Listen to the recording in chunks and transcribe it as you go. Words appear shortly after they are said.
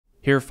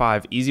Here are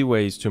 5 easy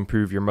ways to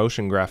improve your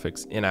motion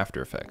graphics in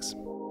After Effects.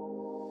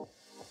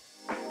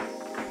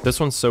 This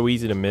one's so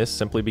easy to miss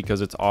simply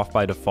because it's off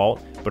by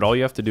default, but all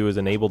you have to do is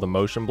enable the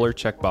motion blur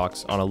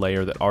checkbox on a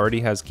layer that already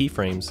has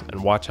keyframes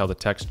and watch how the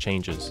text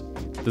changes.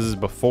 This is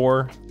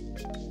before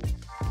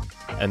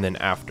and then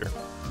after.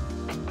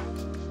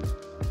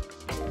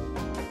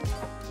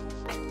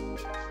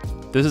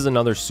 This is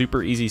another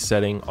super easy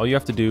setting. All you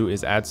have to do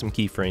is add some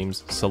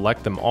keyframes,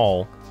 select them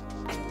all,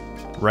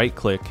 right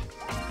click,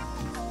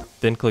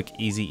 then click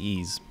Easy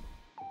Ease.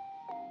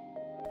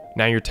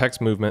 Now your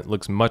text movement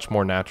looks much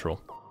more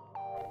natural.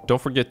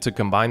 Don't forget to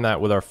combine that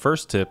with our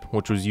first tip,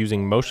 which was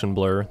using motion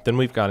blur, then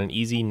we've got an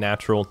easy,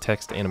 natural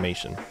text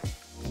animation.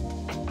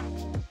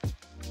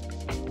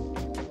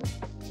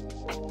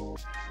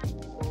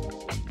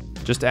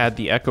 Just add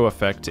the echo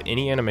effect to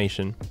any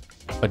animation,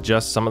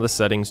 adjust some of the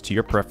settings to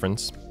your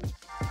preference,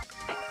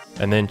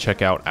 and then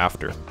check out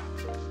After.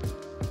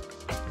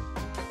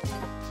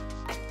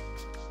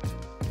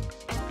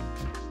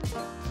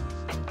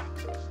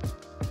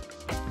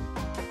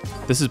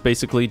 This is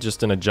basically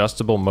just an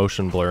adjustable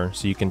motion blur,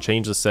 so you can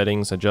change the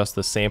settings, adjust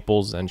the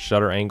samples and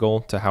shutter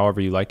angle to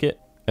however you like it,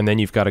 and then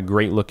you've got a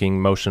great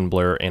looking motion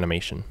blur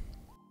animation.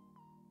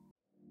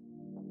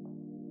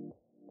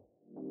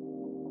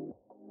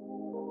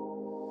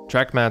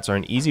 Track mats are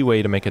an easy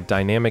way to make a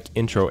dynamic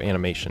intro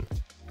animation.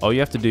 All you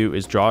have to do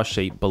is draw a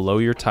shape below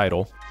your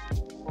title,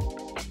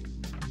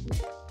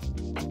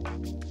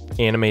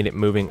 animate it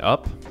moving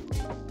up,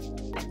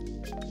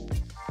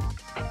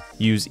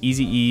 use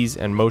Easy Ease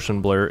and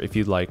motion blur if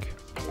you'd like,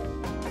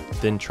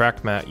 then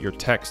track mat your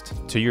text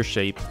to your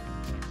shape,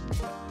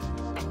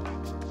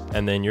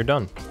 and then you're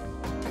done.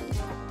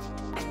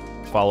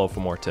 Follow for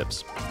more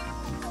tips.